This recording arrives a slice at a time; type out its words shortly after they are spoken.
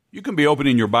You can be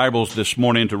opening your Bibles this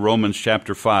morning to Romans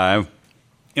chapter 5.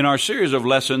 In our series of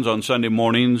lessons on Sunday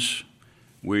mornings,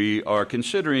 we are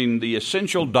considering the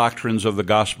essential doctrines of the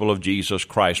gospel of Jesus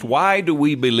Christ. Why do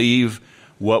we believe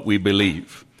what we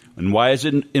believe? And why is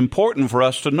it important for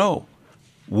us to know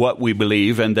what we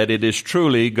believe and that it is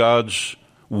truly God's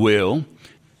will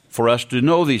for us to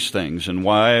know these things and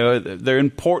why they're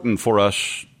important for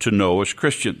us to know as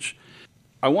Christians?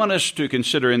 I want us to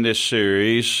consider in this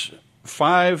series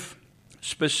 5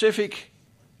 specific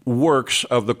works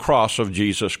of the cross of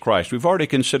Jesus Christ. We've already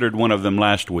considered one of them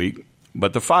last week,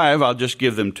 but the 5, I'll just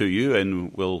give them to you,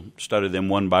 and we'll study them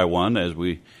one by one as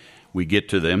we get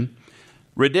to them.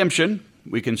 Redemption,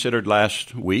 we considered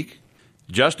last week.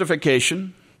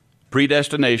 Justification,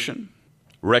 predestination,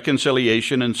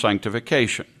 reconciliation, and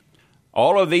sanctification.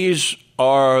 All of these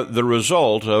are the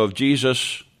result of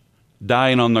Jesus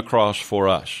dying on the cross for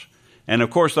us. And, of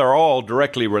course, they're all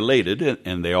directly related,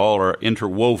 and they all are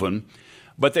interwoven,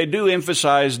 but they do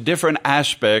emphasize different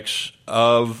aspects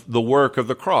of the work of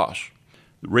the cross.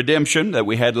 Redemption that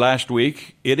we had last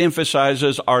week, it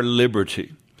emphasizes our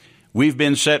liberty. We've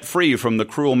been set free from the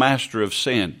cruel master of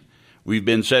sin. We've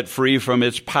been set free from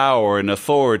its power and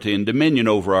authority and dominion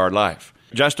over our life.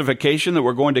 Justification that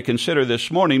we're going to consider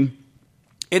this morning,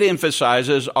 it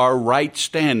emphasizes our right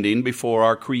standing before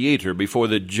our Creator, before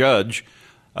the judge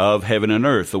of heaven and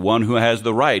earth, the one who has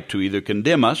the right to either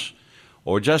condemn us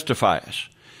or justify us.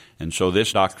 And so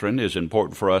this doctrine is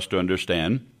important for us to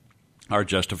understand our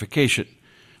justification.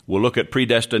 We'll look at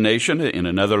predestination in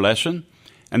another lesson,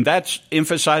 and that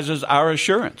emphasizes our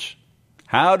assurance.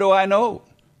 How do I know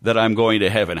that I'm going to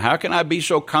heaven? How can I be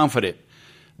so confident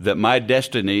that my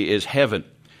destiny is heaven?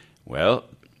 Well,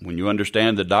 when you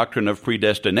understand the doctrine of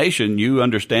predestination, you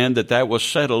understand that that was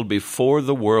settled before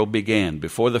the world began,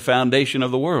 before the foundation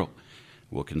of the world.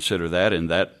 We'll consider that in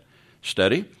that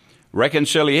study.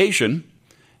 Reconciliation,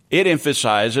 it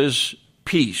emphasizes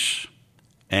peace,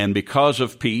 and because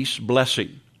of peace,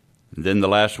 blessing. And then the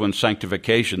last one,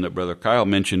 sanctification, that Brother Kyle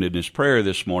mentioned in his prayer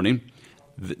this morning,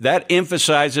 that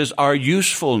emphasizes our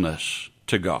usefulness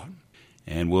to God,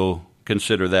 and we'll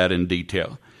consider that in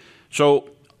detail. So,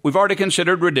 we've already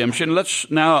considered redemption. Let's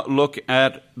now look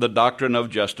at the doctrine of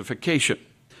justification.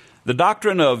 The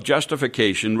doctrine of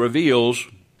justification reveals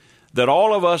that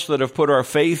all of us that have put our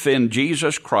faith in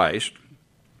Jesus Christ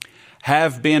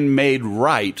have been made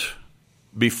right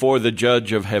before the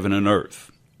judge of heaven and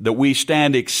earth, that we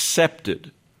stand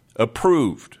accepted,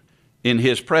 approved in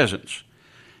his presence.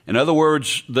 In other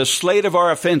words, the slate of our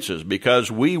offenses,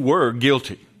 because we were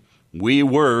guilty, we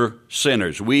were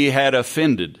sinners, we had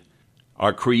offended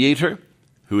our Creator,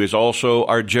 who is also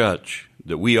our judge,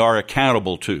 that we are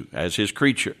accountable to as his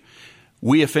creature.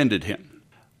 We offended him.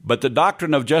 But the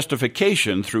doctrine of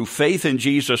justification through faith in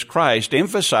Jesus Christ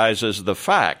emphasizes the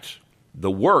fact,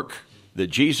 the work that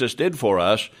Jesus did for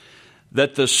us,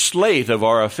 that the slate of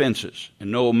our offenses,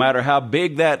 and no matter how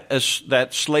big that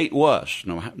slate was,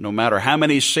 no matter how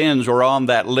many sins were on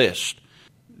that list,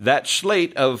 that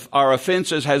slate of our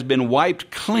offenses has been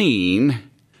wiped clean,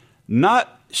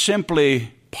 not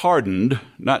simply pardoned,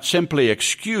 not simply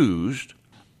excused,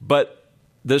 but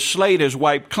the slate is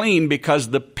wiped clean because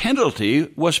the penalty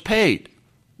was paid.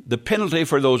 The penalty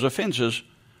for those offenses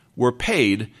were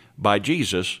paid by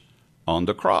Jesus on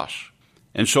the cross.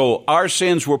 And so our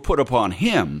sins were put upon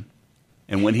him,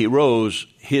 and when he rose,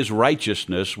 his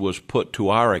righteousness was put to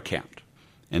our account.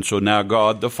 And so now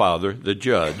God the Father, the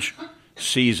judge,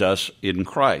 sees us in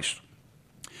Christ.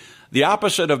 The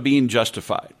opposite of being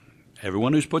justified.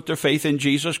 Everyone who's put their faith in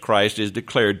Jesus Christ is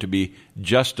declared to be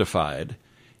justified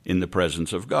in the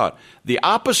presence of God. The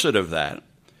opposite of that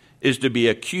is to be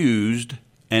accused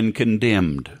and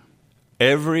condemned.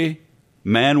 Every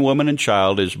man, woman, and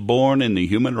child is born in the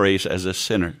human race as a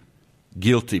sinner,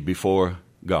 guilty before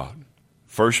God.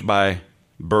 First by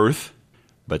birth,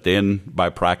 but then by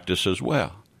practice as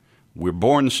well. We're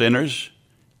born sinners,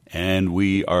 and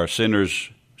we are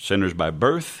sinners by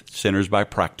birth, sinners by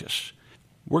practice.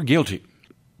 We're guilty,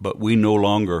 but we no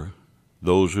longer,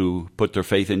 those who put their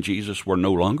faith in Jesus, were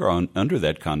no longer under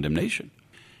that condemnation.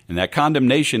 And that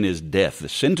condemnation is death. The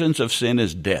sentence of sin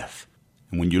is death.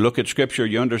 And when you look at Scripture,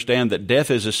 you understand that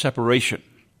death is a separation.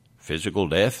 Physical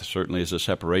death certainly is a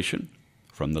separation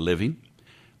from the living.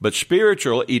 But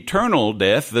spiritual, eternal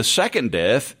death, the second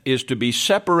death, is to be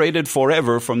separated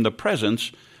forever from the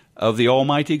presence of the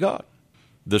Almighty God,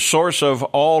 the source of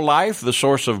all life, the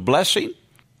source of blessing.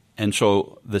 And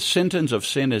so the sentence of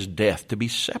sin is death, to be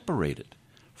separated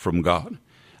from God.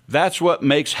 That's what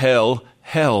makes hell,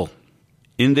 hell.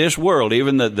 In this world,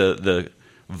 even the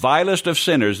vilest of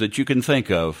sinners that you can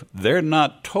think of, they're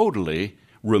not totally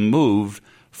removed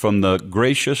from the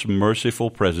gracious, merciful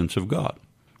presence of God.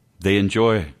 They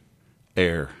enjoy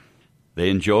air. They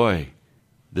enjoy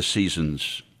the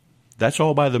seasons. That's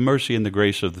all by the mercy and the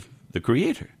grace of the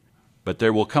Creator. But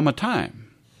there will come a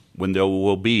time when there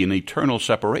will be an eternal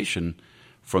separation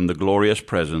from the glorious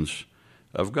presence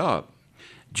of God.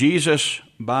 Jesus,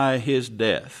 by his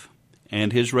death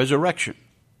and his resurrection,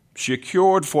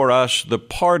 secured for us the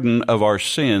pardon of our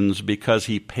sins because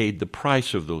he paid the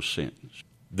price of those sins.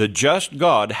 The just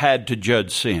God had to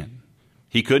judge sin.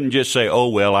 He couldn't just say, oh,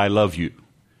 well, I love you.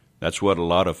 That's what a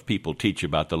lot of people teach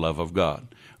about the love of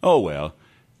God. Oh, well,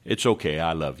 it's okay,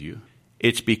 I love you.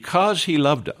 It's because he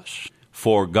loved us.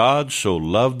 For God so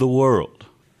loved the world.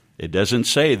 It doesn't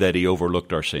say that he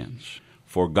overlooked our sins.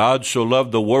 For God so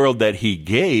loved the world that he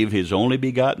gave his only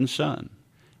begotten Son,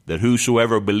 that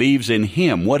whosoever believes in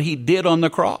him, what he did on the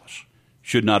cross,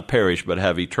 should not perish but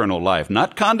have eternal life.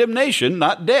 Not condemnation,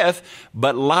 not death,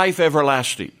 but life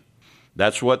everlasting.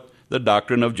 That's what the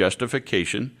doctrine of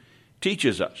justification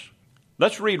teaches us.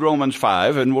 Let's read Romans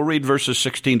 5, and we'll read verses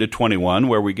 16 to 21,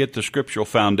 where we get the scriptural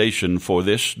foundation for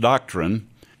this doctrine,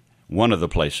 one of the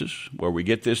places where we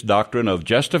get this doctrine of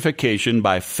justification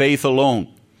by faith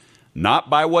alone, not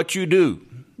by what you do,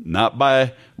 not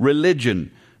by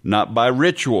religion, not by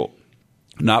ritual,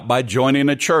 not by joining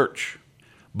a church,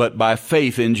 but by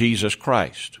faith in Jesus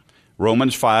Christ.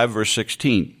 Romans 5, verse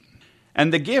 16.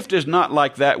 And the gift is not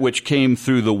like that which came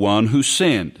through the one who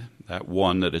sinned. That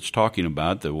one that it's talking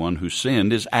about, the one who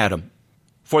sinned, is Adam.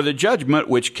 For the judgment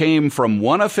which came from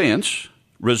one offense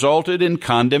resulted in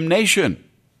condemnation,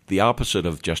 the opposite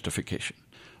of justification.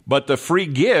 But the free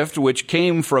gift which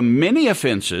came from many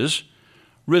offenses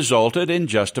resulted in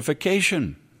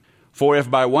justification. For if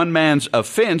by one man's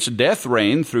offense death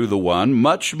reigned through the one,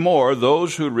 much more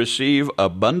those who receive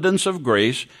abundance of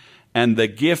grace and the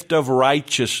gift of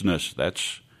righteousness,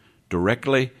 that's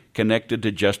directly connected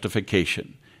to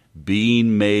justification,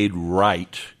 being made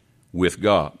right with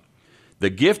God. The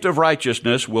gift of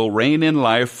righteousness will reign in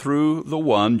life through the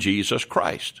one, Jesus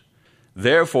Christ.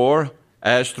 Therefore,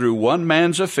 as through one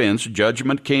man's offense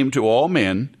judgment came to all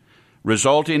men,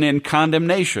 resulting in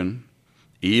condemnation,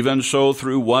 even so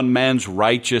through one man's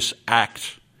righteous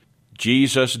act,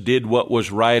 Jesus did what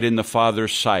was right in the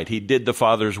Father's sight. He did the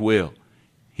Father's will.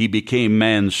 He became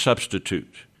man's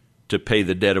substitute to pay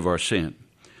the debt of our sin.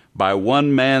 By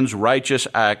one man's righteous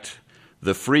act,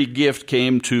 the free gift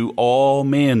came to all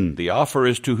men. The offer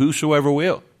is to whosoever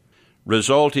will,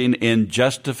 resulting in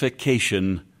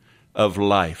justification of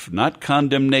life, not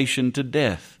condemnation to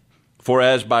death. For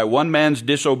as by one man's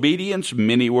disobedience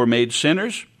many were made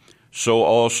sinners, so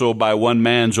also by one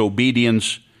man's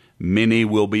obedience many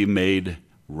will be made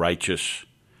righteous.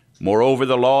 Moreover,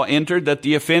 the law entered that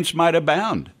the offense might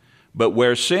abound. But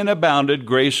where sin abounded,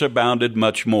 grace abounded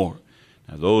much more.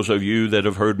 Now, those of you that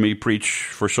have heard me preach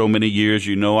for so many years,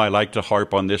 you know I like to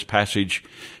harp on this passage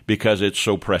because it's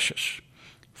so precious.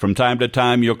 From time to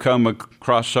time, you'll come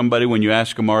across somebody when you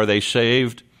ask them, are they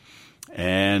saved?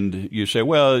 And you say,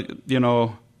 well, you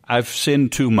know, I've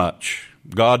sinned too much.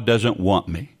 God doesn't want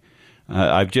me.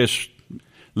 I've just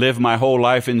lived my whole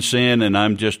life in sin, and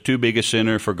I'm just too big a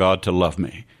sinner for God to love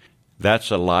me.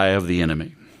 That's a lie of the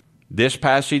enemy. This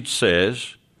passage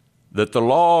says that the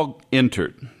law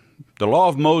entered. The law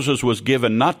of Moses was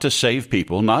given not to save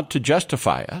people, not to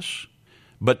justify us,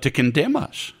 but to condemn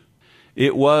us.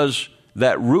 It was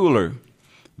that ruler,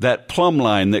 that plumb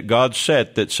line that God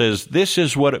set that says this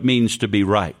is what it means to be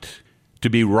right, to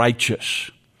be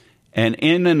righteous. And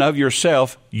in and of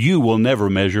yourself, you will never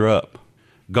measure up.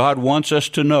 God wants us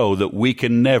to know that we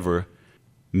can never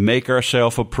make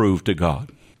ourselves approved to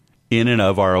God in and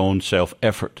of our own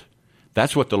self-effort.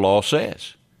 That's what the law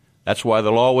says. That's why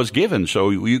the law was given, so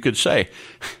you could say,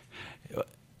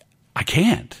 I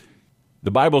can't.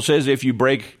 The Bible says if you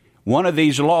break one of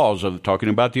these laws, of talking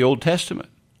about the Old Testament,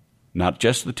 not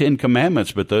just the 10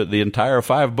 Commandments, but the entire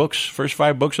first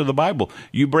 5 books of the Bible,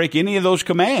 you break any of those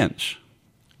commands,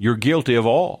 you're guilty of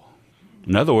all.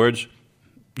 In other words,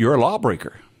 you're a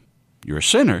lawbreaker. You're a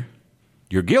sinner.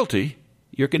 You're guilty.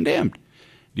 You're condemned.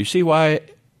 Do you see why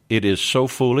it is so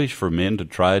foolish for men to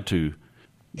try to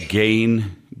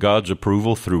gain God's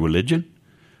approval through religion,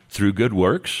 through good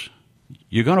works?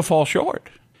 You're going to fall short.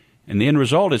 And the end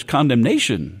result is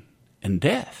condemnation and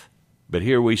death. But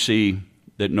here we see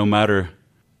that no matter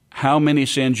how many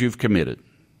sins you've committed,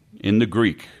 in the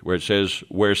Greek, where it says,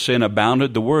 where sin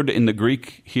abounded, the word in the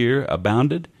Greek here,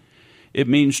 abounded, it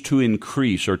means to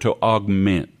increase or to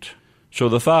augment. So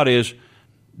the thought is,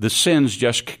 the sins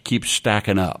just keep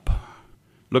stacking up.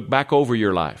 Look back over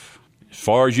your life, as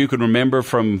far as you can remember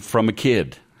from a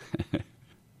kid.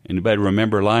 Anybody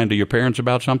remember lying to your parents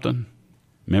about something?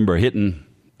 Remember hitting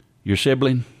your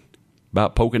sibling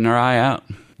about poking their eye out?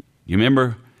 You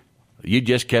remember? You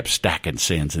just kept stacking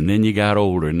sins, and then you got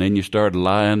older, and then you started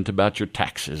lying about your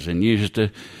taxes, and you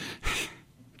just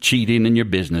cheating in your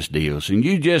business deals, and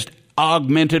you just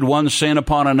augmented one sin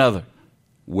upon another.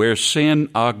 Where sin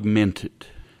augmented,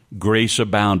 grace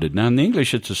abounded. Now, in the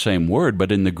English, it's the same word,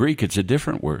 but in the Greek, it's a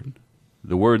different word.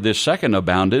 The word this second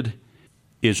abounded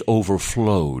is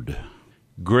overflowed.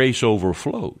 Grace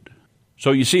overflowed.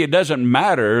 So you see, it doesn't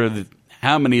matter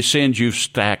how many sins you've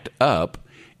stacked up.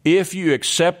 If you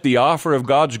accept the offer of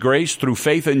God's grace through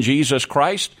faith in Jesus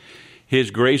Christ,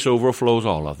 His grace overflows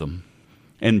all of them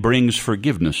and brings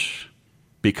forgiveness,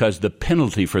 because the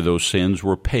penalty for those sins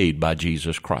were paid by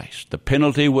Jesus Christ. The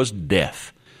penalty was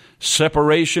death,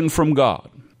 separation from God.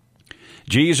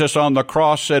 Jesus on the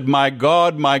cross said, my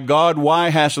God, why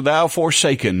hast thou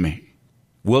forsaken me?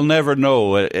 We'll never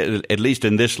know, at least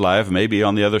in this life. Maybe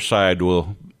on the other side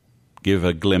we'll give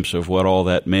a glimpse of what all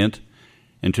that meant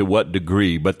and to what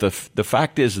degree. But the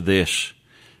fact is this: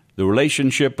 the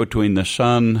relationship between the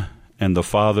Son and the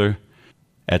Father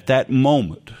at that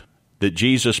moment that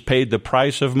Jesus paid the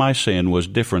price of my sin was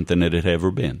different than it had ever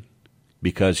been,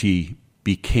 because He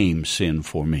became sin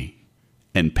for me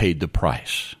and paid the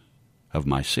price of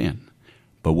my sin.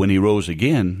 But when He rose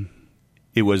again,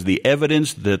 it was the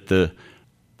evidence that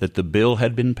the bill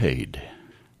had been paid,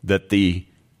 that the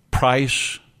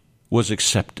price was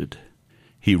accepted.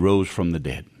 He rose from the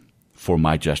dead for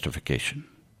my justification.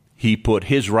 He put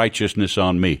His righteousness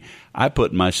on me. I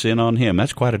put my sin on Him.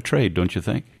 That's quite a trade, don't you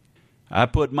think? I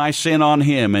put my sin on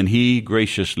Him, and He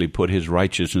graciously put His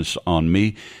righteousness on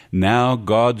me. Now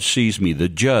God sees me. The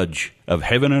judge of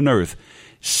heaven and earth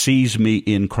sees me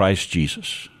in Christ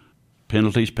Jesus.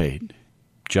 Penalties paid,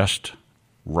 just,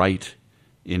 right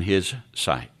in His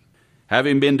sight.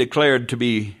 Having been declared to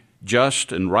be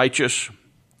just and righteous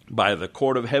by the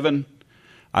court of heaven,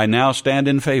 I now stand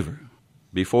in favor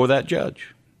before that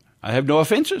judge. I have no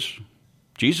offenses.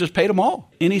 Jesus paid them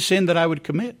all. Any sin that I would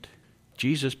commit,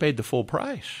 Jesus paid the full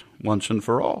price once and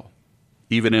for all.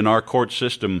 Even in our court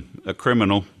system, a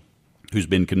criminal who's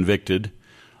been convicted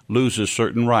loses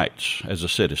certain rights as a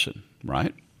citizen,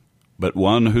 right? But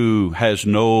one who has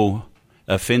no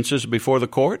offenses before the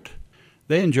court,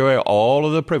 they enjoy all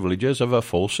of the privileges of a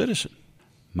full citizen.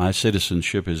 My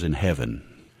citizenship is in heaven.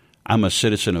 I'm a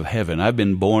citizen of heaven. I've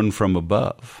been born from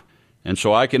above. And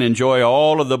so I can enjoy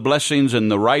all of the blessings and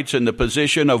the rights and the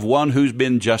position of one who's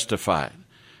been justified,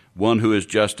 one who is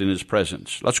just in His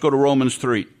presence. Let's go to Romans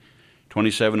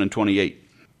 3:27 and 28.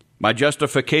 My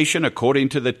justification according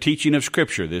to the teaching of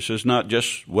Scripture. This is not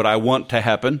just what I want to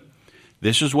happen.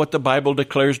 This is what the Bible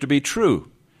declares to be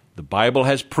true. The Bible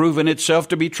has proven itself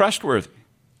to be trustworthy.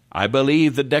 I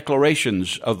believe the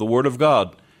declarations of the Word of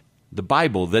God, the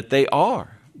Bible, that they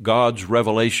are God's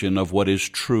revelation of what is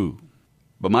true.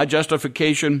 But my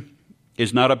justification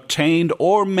is not obtained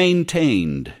or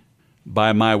maintained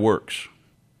by my works.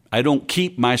 I don't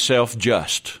keep myself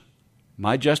just.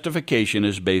 My justification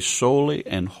is based solely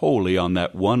and wholly on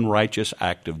that one righteous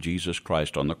act of Jesus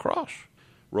Christ on the cross.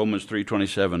 Romans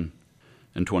 3:27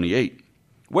 and 28.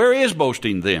 Where is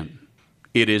boasting then?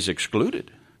 It is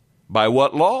excluded. By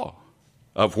what law?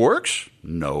 Of works?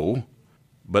 No,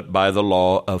 but by the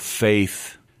law of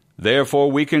faith.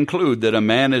 Therefore we conclude that a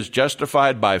man is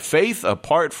justified by faith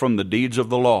apart from the deeds of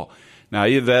the law. Now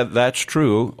either that's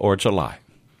true or it's a lie.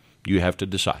 You have to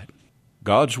decide.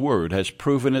 God's Word has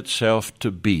proven itself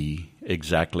to be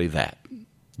exactly that,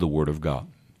 the Word of God.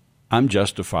 I'm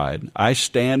justified. I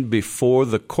stand before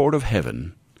the court of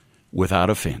heaven without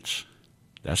offense.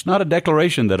 That's not a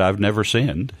declaration that I've never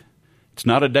sinned. It's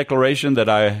not a declaration that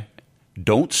I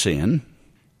don't sin.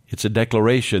 It's a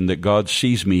declaration that God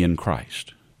sees me in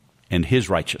Christ and His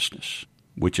righteousness,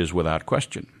 which is without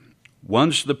question.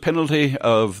 Once the penalty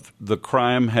of the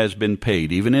crime has been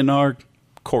paid, even in our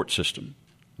court system,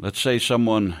 let's say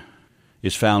someone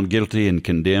is found guilty and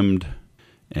condemned,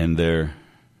 and they're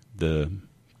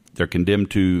condemned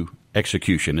to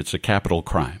execution. It's a capital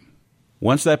crime.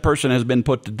 Once that person has been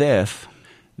put to death,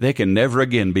 they can never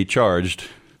again be charged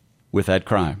with that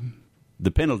crime.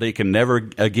 The penalty can never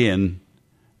again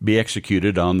be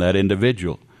executed on that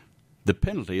individual. The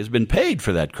penalty has been paid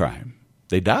for that crime.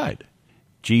 They died.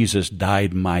 Jesus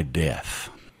died my death.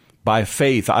 By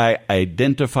faith, I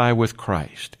identify with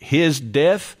Christ. His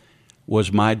death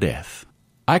was my death.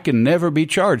 I can never be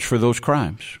charged for those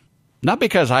crimes. Not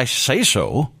because I say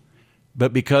so,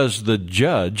 but because the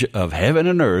judge of heaven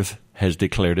and earth has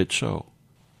declared it so.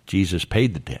 Jesus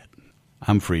paid the debt.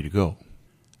 I'm free to go.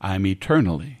 I'm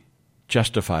eternally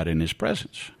justified in His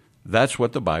presence. That's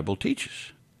what the Bible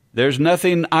teaches. There's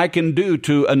nothing I can do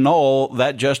to annul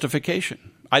that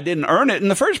justification. I didn't earn it in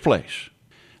the first place.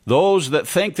 Those that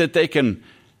think that they can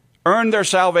earn their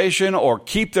salvation or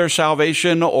keep their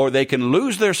salvation or they can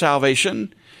lose their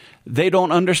salvation, they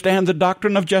don't understand the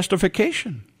doctrine of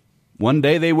justification. One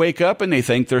day they wake up and they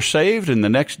think they're saved, and the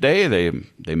next day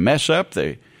they mess up,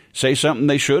 they say something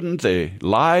they shouldn't, they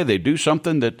lie, they do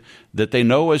something that they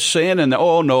know is sin, and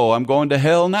oh no, I'm going to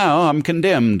hell now, I'm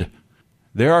condemned.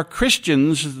 There are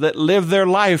Christians that live their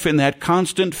life in that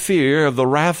constant fear of the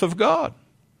wrath of God.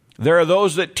 There are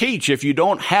those that teach if you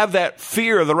don't have that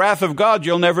fear of the wrath of God,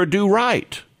 you'll never do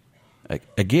right.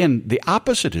 Again, the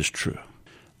opposite is true.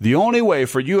 The only way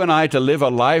for you and I to live a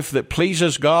life that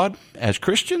pleases God as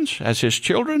Christians, as His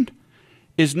children,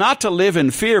 is not to live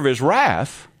in fear of His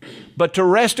wrath, but to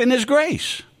rest in His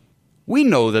grace. We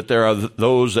know that there are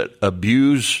those that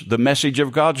abuse the message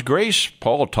of God's grace.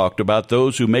 Paul talked about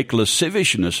those who make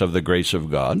lasciviousness of the grace of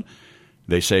God.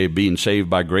 They say being saved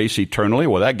by grace eternally,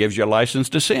 well, that gives you a license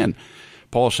to sin.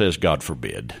 Paul says, God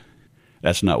forbid.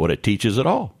 That's not what it teaches at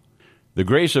all. The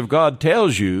grace of God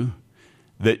tells you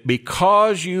that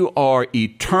because you are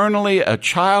eternally a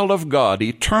child of God,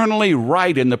 eternally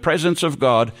right in the presence of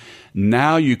God,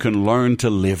 now you can learn to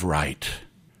live right.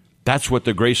 That's what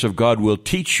the grace of God will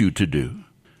teach you to do.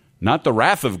 Not the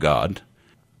wrath of God,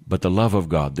 but the love of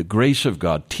God. The grace of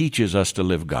God teaches us to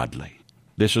live godly.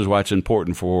 This is why it's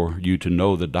important for you to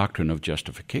know the doctrine of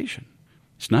justification.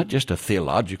 It's not just a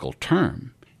theological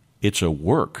term. It's a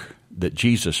work that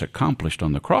Jesus accomplished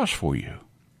on the cross for you.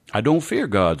 I don't fear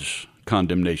God's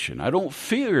condemnation. I don't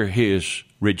fear His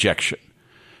rejection.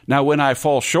 Now, when I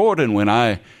fall short and when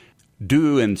I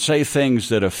do and say things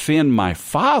that offend my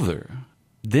Father,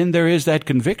 then there is that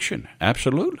conviction,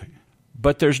 absolutely.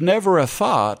 But there's never a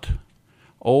thought,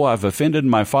 oh, I've offended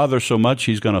my Father so much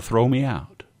He's going to throw me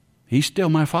out. He's still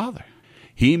my Father.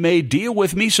 He may deal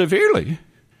with me severely.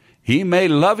 He may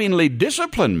lovingly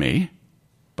discipline me,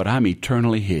 but I'm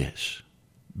eternally His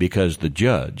because the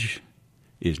judge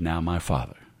is now my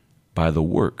Father by the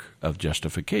work of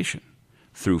justification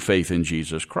through faith in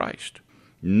Jesus Christ.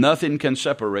 Nothing can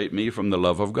separate me from the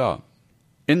love of God.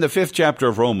 In the 5th chapter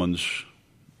of Romans,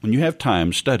 when you have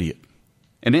time, study it.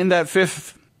 And in that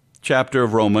 5th chapter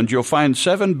of Romans, you'll find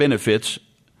 7 benefits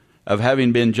of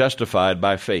having been justified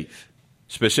by faith.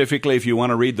 Specifically, if you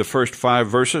want to read the first 5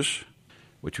 verses,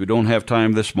 which we don't have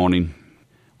time this morning,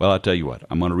 well, I'll tell you what,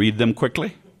 I'm going to read them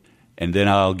quickly, and then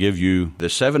I'll give you the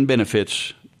 7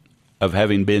 benefits of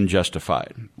having been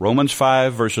justified. Romans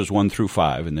 5, verses 1 through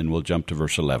 5, and then we'll jump to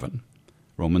verse 11.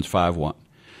 Romans 5:1.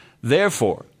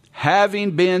 Therefore,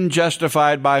 having been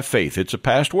justified by faith, it's a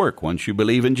past work. Once you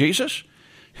believe in Jesus,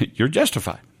 you're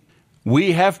justified.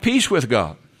 We have peace with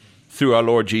God through our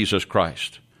Lord Jesus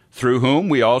Christ, through whom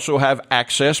we also have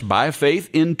access by faith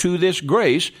into this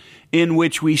grace in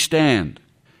which we stand,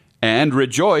 and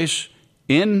rejoice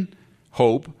in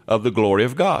hope of the glory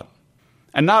of God.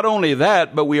 And not only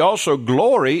that, but we also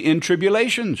glory in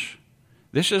tribulations.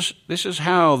 This is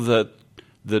how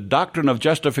the doctrine of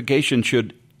justification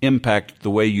should impact the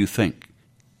way you think.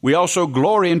 We also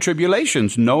glory in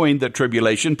tribulations, knowing that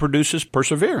tribulation produces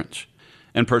perseverance,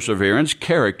 and perseverance,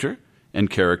 character, and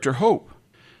character, hope.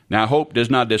 Now, hope does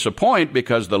not disappoint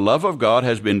because the love of God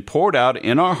has been poured out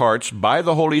in our hearts by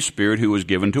the Holy Spirit who was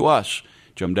given to us.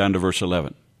 Jump down to verse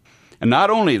 11. And not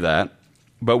only that,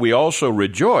 but we also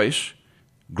rejoice,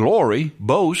 glory,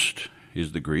 boast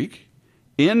is the Greek,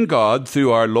 in God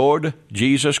through our Lord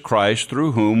Jesus Christ,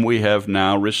 through whom we have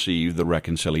now received the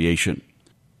reconciliation.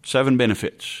 7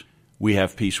 benefits. We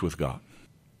have peace with God.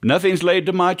 Nothing's laid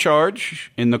to my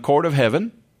charge in the court of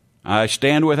heaven. I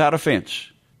stand without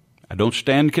offense. I don't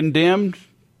stand condemned.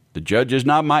 The judge is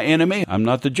not my enemy. I'm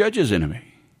not the judge's enemy.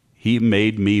 He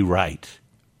made me right.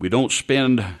 We don't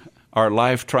spend our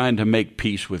life trying to make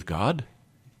peace with God.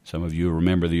 Some of you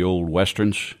remember the old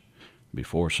westerns.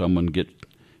 Before someone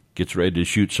gets ready to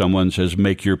shoot someone, says,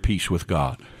 make your peace with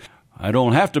God. I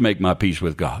don't have to make my peace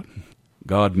with God.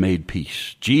 God made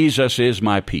peace. Jesus is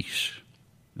my peace.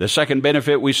 The second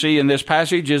benefit we see in this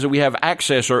passage is that we have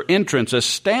access or entrance, a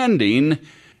standing,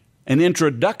 an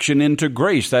introduction into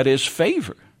grace, that is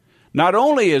favor. Not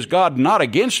only is God not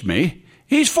against me,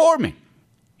 He's for me.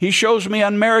 He shows me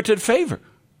unmerited favor.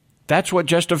 That's what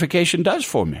justification does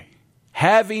for me.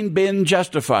 Having been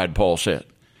justified, Paul said,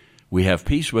 we have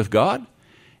peace with God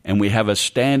and we have a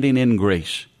standing in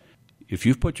grace. If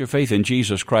you've put your faith in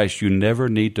Jesus Christ, you never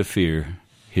need to fear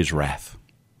His wrath.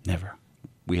 Never.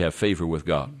 We have favor with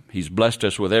God. He's blessed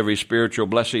us with every spiritual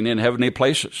blessing in heavenly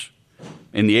places.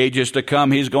 In the ages to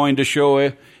come, He's going to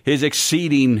show His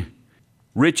exceeding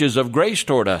riches of grace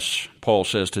toward us, Paul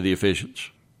says to the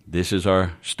Ephesians. This is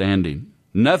our standing.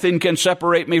 Nothing can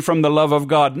separate me from the love of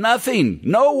God. Nothing,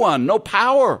 no one, no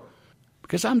power,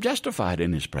 because I'm justified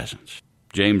in his presence.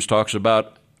 James talks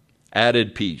about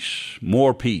added peace,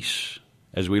 more peace,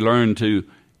 as we learn to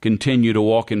continue to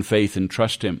walk in faith and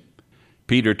trust him.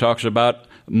 Peter talks about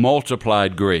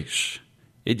multiplied grace.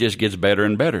 It just gets better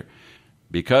and better.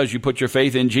 Because you put your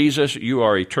faith in Jesus, you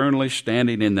are eternally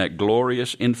standing in that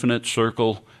glorious, infinite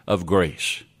circle of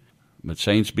grace. But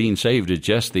saints, being saved is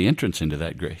just the entrance into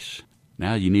that grace.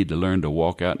 Now you need to learn to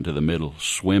walk out into the middle,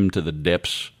 swim to the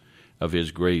depths of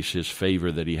his grace, his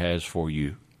favor that he has for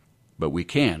you. But we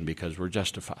can because we're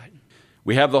justified.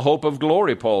 We have the hope of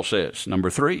glory, Paul says. Number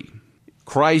 3,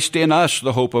 Christ in us,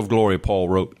 the hope of glory, Paul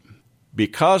wrote.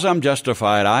 Because I'm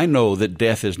justified, I know that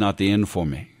death is not the end for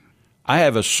me. I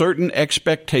have a certain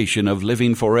expectation of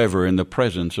living forever in the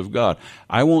presence of God.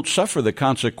 I won't suffer the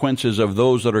consequences of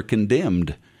those that are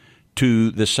condemned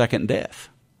to the second death.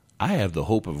 I have the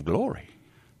hope of glory.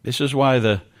 This is why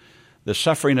the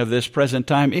suffering of this present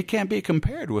time, it can't be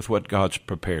compared with what God's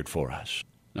prepared for us.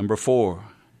 Number 4,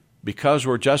 because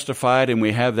we're justified and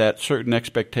we have that certain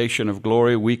expectation of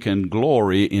glory, we can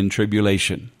glory in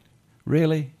tribulation.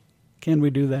 Really? Can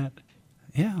we do that?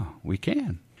 Yeah, we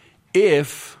can.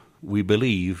 If we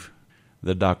believe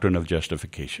the doctrine of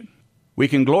justification. We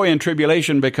can glory in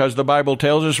tribulation because the Bible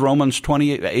tells us, Romans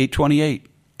 8:28,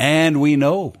 and we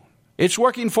know it's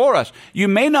working for us. You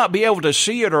may not be able to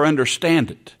see it or understand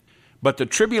it, but the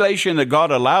tribulation that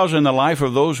God allows in the life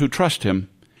of those who trust him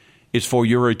is for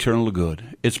your eternal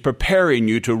good. It's preparing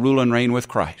you to rule and reign with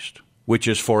Christ, which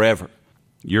is forever.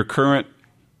 Your current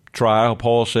trial,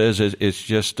 Paul says, is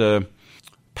just a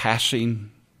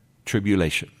passing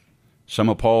tribulation. Some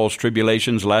of Paul's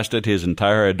tribulations lasted his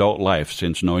entire adult life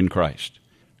since knowing Christ.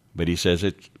 But he says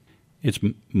it's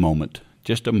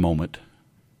just a moment,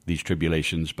 these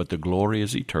tribulations, but the glory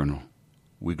is eternal.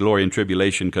 We glory in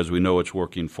tribulation because we know it's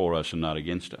working for us and not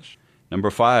against us. Number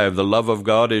 5, the love of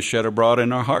God is shed abroad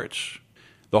in our hearts.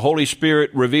 The Holy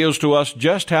Spirit reveals to us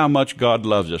just how much God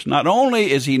loves us. Not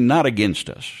only is he not against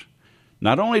us,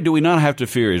 not only do we not have to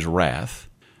fear his wrath,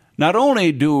 not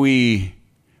only do we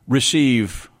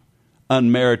receive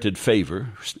unmerited favor,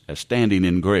 standing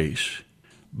in grace,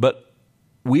 but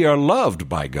we are loved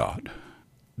by God.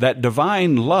 That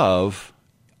divine love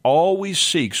always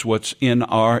seeks what's in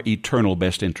our eternal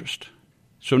best interest.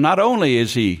 So not only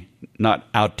is he not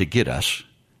out to get us,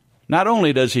 not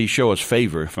only does he show us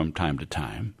favor from time to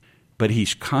time, but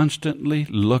he's constantly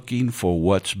looking for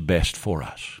what's best for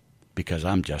us, because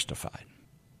I'm justified.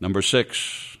 Number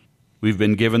 6, we've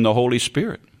been given the Holy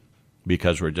Spirit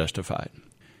because we're justified.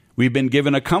 We've been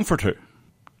given a comforter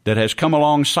that has come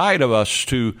alongside of us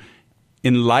to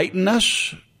enlighten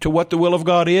us to what the will of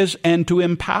God is and to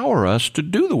empower us to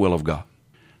do the will of God.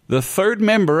 The third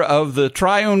member of the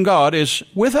triune God is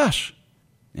with us,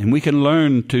 and we can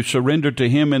learn to surrender to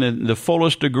him in the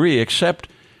fullest degree, accept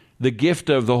the gift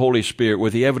of the Holy Spirit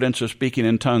with the evidence of speaking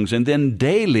in tongues, and then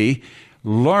daily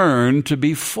learn to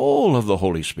be full of the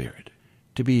Holy Spirit,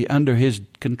 to be under his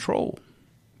control.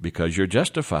 Because you're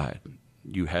justified,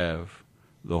 you have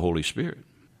the Holy Spirit.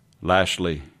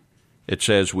 Lastly, it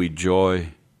says we joy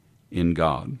in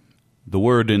God. The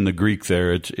word in the Greek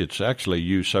there, it's actually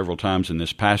used several times in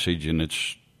this passage, and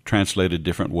it's translated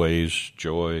different ways: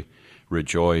 joy,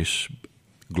 rejoice,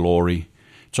 glory.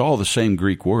 It's all the same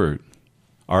Greek word.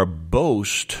 Our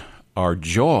boast, our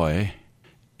joy,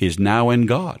 is now in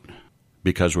God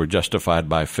because we're justified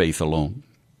by faith alone.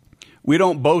 We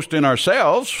don't boast in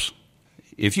ourselves.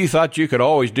 If you thought you could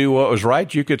always do what was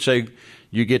right, you could say,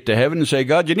 you get to heaven and say,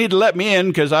 God, you need to let me in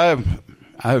because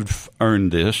I've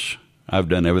earned this. I've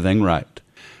done everything right.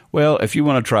 Well, if you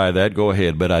want to try that, go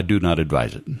ahead, but I do not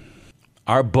advise it.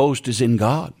 Our boast is in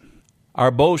God.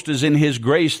 Our boast is in his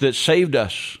grace that saved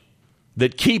us,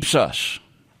 that keeps us,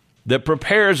 that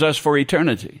prepares us for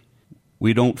eternity.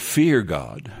 We don't fear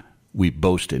God. We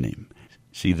boast in him.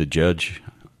 See the judge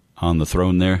on the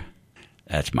throne there?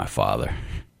 That's my Father.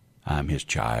 I'm his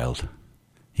child.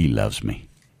 He loves me.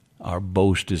 Our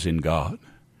boast is in God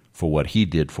for what he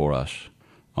did for us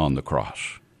on the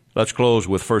cross. Let's close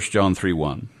with 1 John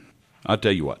 3:1. I'll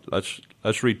tell you what.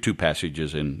 Let's read 2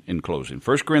 passages in closing.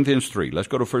 1 Corinthians 3. Let's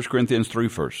go to 1 Corinthians 3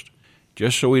 first,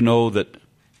 just so we know that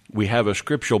we have a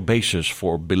scriptural basis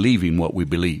for believing what we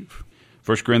believe.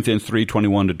 1 Corinthians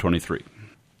 3:21-23.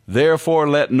 Therefore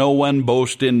let no one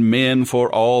boast in men,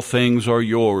 for all things are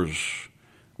yours,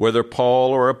 whether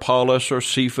Paul or Apollos or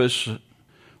Cephas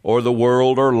or the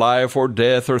world or life or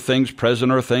death or things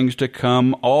present or things to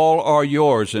come, all are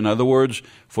yours. In other words,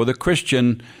 for the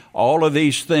Christian, all of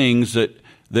these things that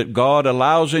that God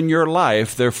allows in your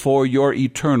life. They're for your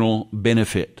eternal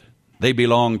benefit. They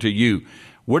belong to you.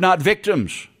 We're not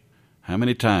victims. How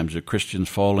many times do Christians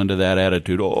fall into that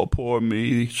attitude? Oh, poor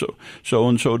me,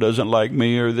 so-and-so doesn't like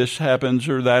me, or this happens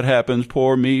or that happens,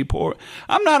 poor me, poor.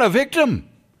 I'm not a victim.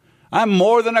 I'm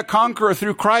more than a conqueror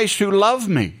through Christ who loved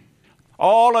me.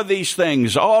 All of these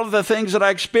things, all of the things that I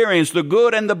experience, the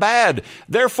good and the bad,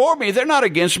 they're for me. They're not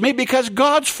against me because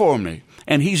God's for me,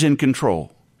 and He's in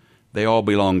control. They all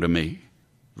belong to me.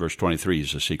 Verse 23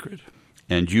 is the secret.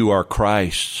 And you are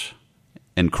Christ's,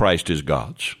 and Christ is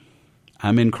God's.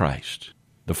 I'm in Christ.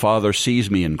 The Father sees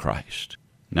me in Christ.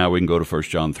 Now we can go to 1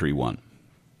 John 3:1.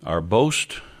 Our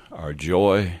boast, our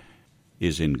joy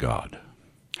is in God,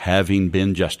 having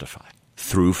been justified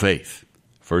through faith.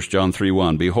 1 John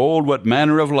 3:1. Behold, what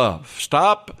manner of love.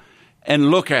 Stop and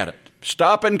look at it.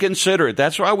 Stop and consider it.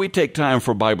 That's why we take time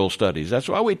for Bible studies. That's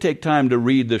why we take time to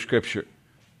read the Scripture.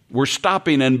 We're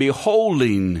stopping and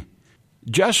beholding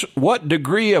just what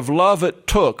degree of love it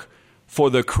took for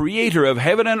the Creator of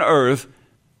heaven and earth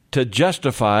to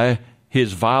justify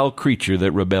His vile creature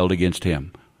that rebelled against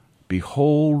Him.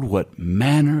 Behold what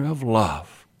manner of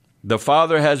love the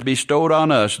Father has bestowed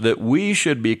on us, that we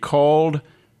should be called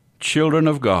children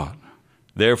of God.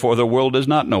 Therefore the world does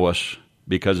not know us,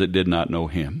 because it did not know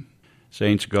Him.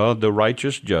 Saints, God, the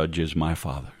righteous judge, is my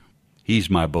Father. He's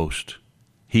my boast.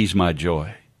 He's my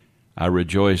joy. I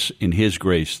rejoice in His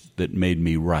grace that made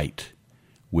me right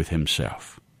with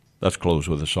Himself. Let's close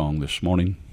with a song this morning.